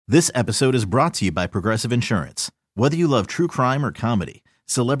This episode is brought to you by Progressive Insurance. Whether you love true crime or comedy,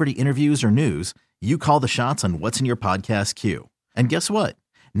 celebrity interviews or news, you call the shots on what's in your podcast queue. And guess what?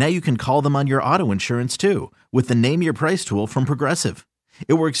 Now you can call them on your auto insurance too with the Name Your Price tool from Progressive.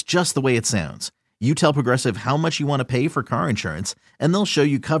 It works just the way it sounds. You tell Progressive how much you want to pay for car insurance, and they'll show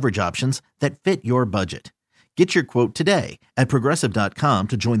you coverage options that fit your budget. Get your quote today at Progressive.com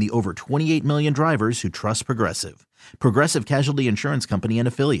to join the over 28 million drivers who trust Progressive. Progressive Casualty Insurance Company and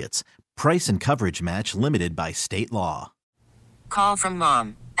Affiliates. Price and coverage match limited by state law. Call from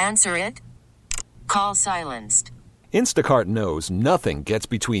mom. Answer it. Call silenced. Instacart knows nothing gets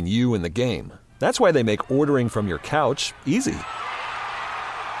between you and the game. That's why they make ordering from your couch easy.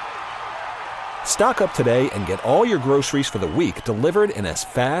 Stock up today and get all your groceries for the week delivered in as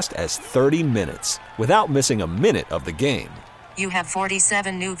fast as 30 minutes without missing a minute of the game. You have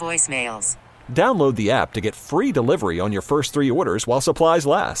 47 new voicemails. Download the app to get free delivery on your first 3 orders while supplies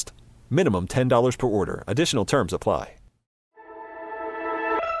last. Minimum $10 per order. Additional terms apply.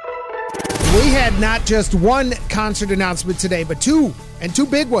 We had not just one concert announcement today, but two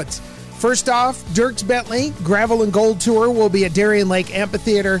big ones. First off, Dierks Bentley Gravel and Gold Tour will be at Darien Lake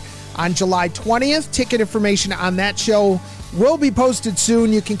Amphitheater on July 20th. Ticket information on that show will be posted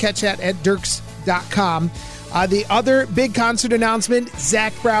soon. You can catch that at Dierks.com. The other big concert announcement,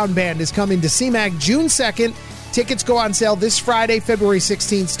 Zac Brown Band is coming to CMAC June 2nd. Tickets go on sale this Friday, February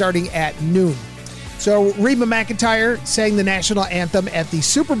 16th, starting at noon. So Reba McEntire sang the national anthem at the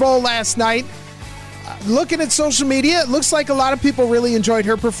Super Bowl last night. Looking at social media, it looks like a lot of people really enjoyed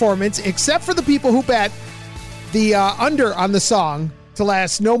her performance, except for the people who bet the under on the song to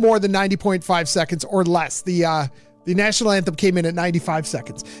last no more than 90.5 seconds or less. The national anthem came in at 95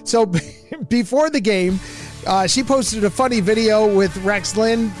 seconds. So before the game, she posted a funny video with Rex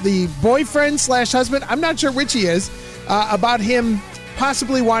Lynn, the boyfriend/husband, I'm not sure which he is, about him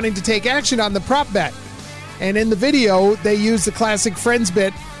possibly wanting to take action on the prop bet. And in the video, they used the classic Friends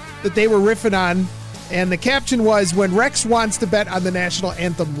bit that they were riffing on. And the caption was, when Rex wants to bet on the national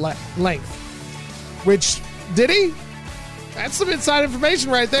anthem length. Which, did he? That's some inside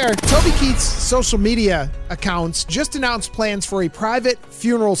information right there. Toby Keith's social media accounts just announced plans for a private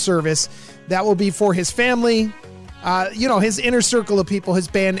funeral service that will be for his family, his inner circle of people, his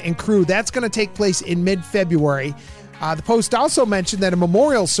band and crew. That's going to take place in mid-February. The Post also mentioned that a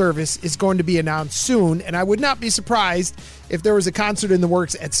memorial service is going to be announced soon, and I would not be surprised if there was a concert in the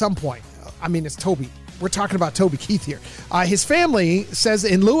works at some point. I mean, it's Toby. We're talking about Toby Keith here. His family says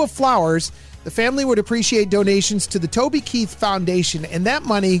in lieu of flowers, the family would appreciate donations to the Toby Keith Foundation, and that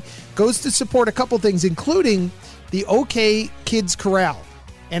money goes to support a couple things, including the OK Kids Corral.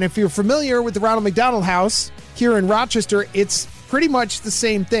 And if you're familiar with the Ronald McDonald House here in Rochester, it's pretty much the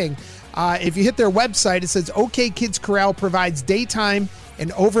same thing. If you hit their website, it says OK Kids Corral provides daytime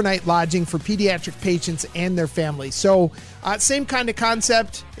and overnight lodging for pediatric patients and their families. So same kind of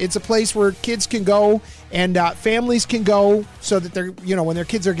concept. It's a place where kids can go and families can go so that they're, when their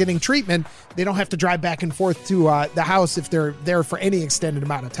kids are getting treatment, they don't have to drive back and forth to the house if they're there for any extended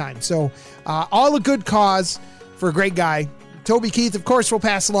amount of time. So all a good cause for a great guy. Toby Keith, of course, will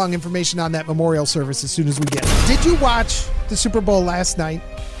pass along information on that memorial service as soon as we get it. Did you watch the Super Bowl last night?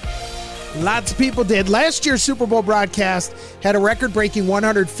 Lots of people did. Last year's Super Bowl broadcast had a record-breaking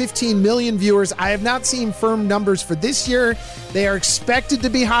 115 million viewers. I have not seen firm numbers for this year. They are expected to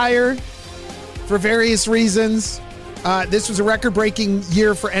be higher for various reasons. This was a record-breaking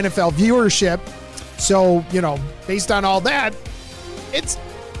year for NFL viewership. So, based on all that, it's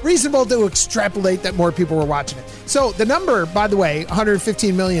reasonable to extrapolate that more people were watching it. So the number, by the way,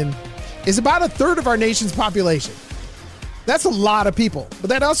 115 million, is about a third of our nation's population. That's a lot of people, but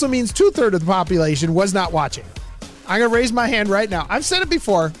that also means 2/3 of the population was not watching. I'm going to raise my hand right now. I've said it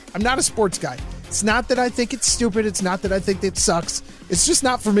before. I'm not a sports guy. It's not that I think it's stupid. It's not that I think it sucks. It's just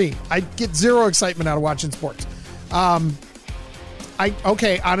not for me. I get zero excitement out of watching sports. Honest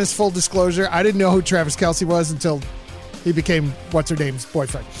full disclosure, I didn't know who Travis Kelce was until he became what's-her-name's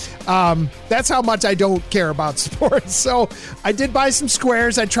boyfriend. That's how much I don't care about sports. So I did buy some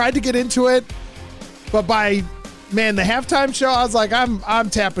squares. I tried to get into it, but by the halftime show, I was like, I'm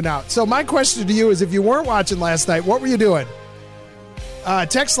tapping out. So my question to you is, if you weren't watching last night, what were you doing?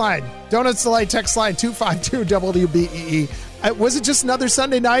 Text line, Donuts Delight text line 252-WBEE. Was it just another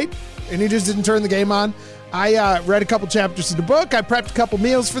Sunday night and you just didn't turn the game on? I read a couple chapters of the book. I prepped a couple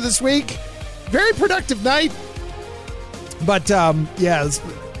meals for this week. Very productive night. But,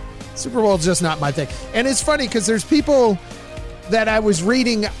 Super Bowl is just not my thing. And it's funny because there's people that I was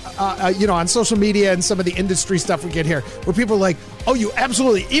reading, on social media and some of the industry stuff we get here, where people are like, oh, you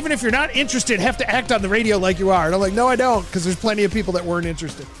absolutely, even if you're not interested, have to act on the radio like you are. And I'm like, no, I don't, because there's plenty of people that weren't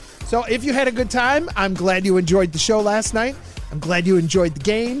interested. So if you had a good time, I'm glad you enjoyed the show last night. I'm glad you enjoyed the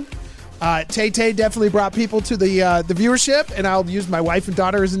game. Tay-Tay definitely brought people to the viewership, and I'll use my wife and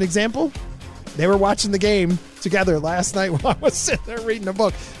daughter as an example. They were watching the game together last night while I was sitting there reading a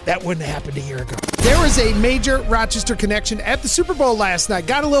book. That wouldn't have happened a year ago. There was a major Rochester connection at the Super Bowl last night.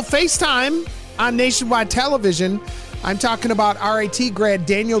 Got a little FaceTime on nationwide television. I'm talking about RIT grad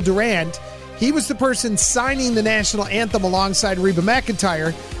Daniel Durant. He was the person signing the national anthem alongside Reba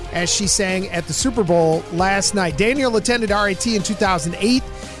McEntire as she sang at the Super Bowl last night. Daniel attended RIT in 2008,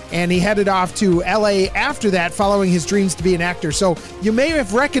 and he headed off to L.A. after that, following his dreams to be an actor. So you may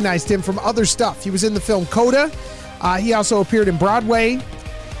have recognized him from other stuff. He was in the film Coda. He also appeared in Broadway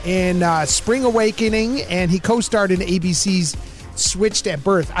in Spring Awakening, and he co-starred in ABC's Switched at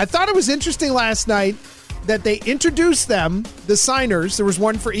Birth. I thought it was interesting last night that they introduced them, the signers. There was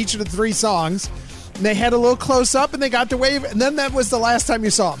one for each of the three songs. And they had a little close-up, and they got to wave, and then that was the last time you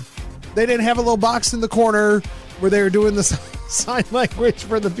saw them. They didn't have a little box in the corner where they were doing the sign language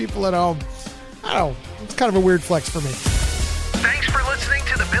for the people at home. I don't know. It's kind of a weird flex for me. Thanks for listening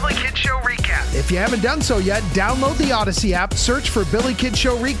to the Billy Kid Show Recap. If you haven't done so yet, download the Odyssey app, search for Billy Kid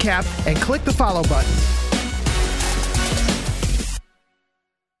Show Recap, and click the follow button.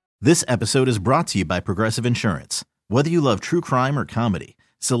 This episode is brought to you by Progressive Insurance. Whether you love true crime or comedy,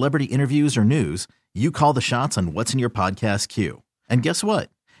 celebrity interviews or news, you call the shots on what's in your podcast queue. And guess what?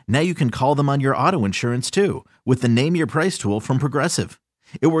 Now you can call them on your auto insurance too with the Name Your Price tool from Progressive.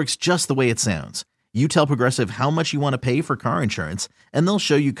 It works just the way it sounds. You tell Progressive how much you want to pay for car insurance, and they'll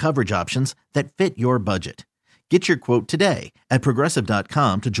show you coverage options that fit your budget. Get your quote today at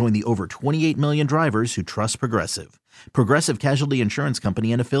Progressive.com to join the over 28 million drivers who trust Progressive. Progressive Casualty Insurance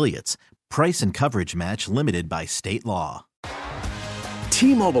Company and Affiliates. Price and coverage match limited by state law.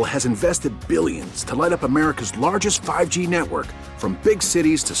 T-Mobile has invested billions to light up America's largest 5G network, from big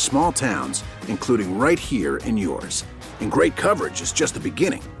cities to small towns, including right here in yours. And great coverage is just the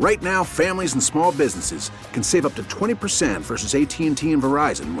beginning. Right now, families and small businesses can save up to 20% versus AT&T and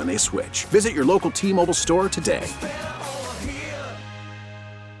Verizon when they switch. Visit your local T-Mobile store today.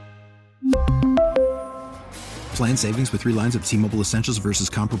 Plan savings with 3 lines of T-Mobile Essentials versus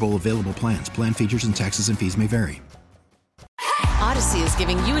comparable available plans. Plan features and taxes and fees may vary. Odyssey is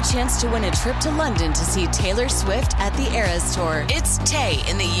giving you a chance to win a trip to London to see Taylor Swift at the Eras Tour. It's Tay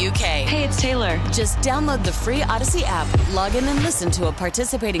in the UK. Hey, it's Taylor. Just download the free Odyssey app, log in and listen to a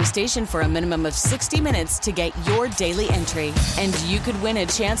participating station for a minimum of 60 minutes to get your daily entry. And you could win a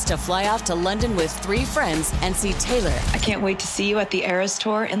chance to fly off to London with 3 friends and see Taylor. I can't wait to see you at the Eras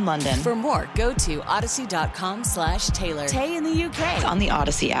Tour in London. For more, go to odyssey.com/Taylor. Tay in the UK. On the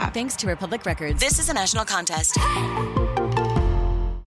Odyssey app. Thanks to Republic Records. This is a national contest.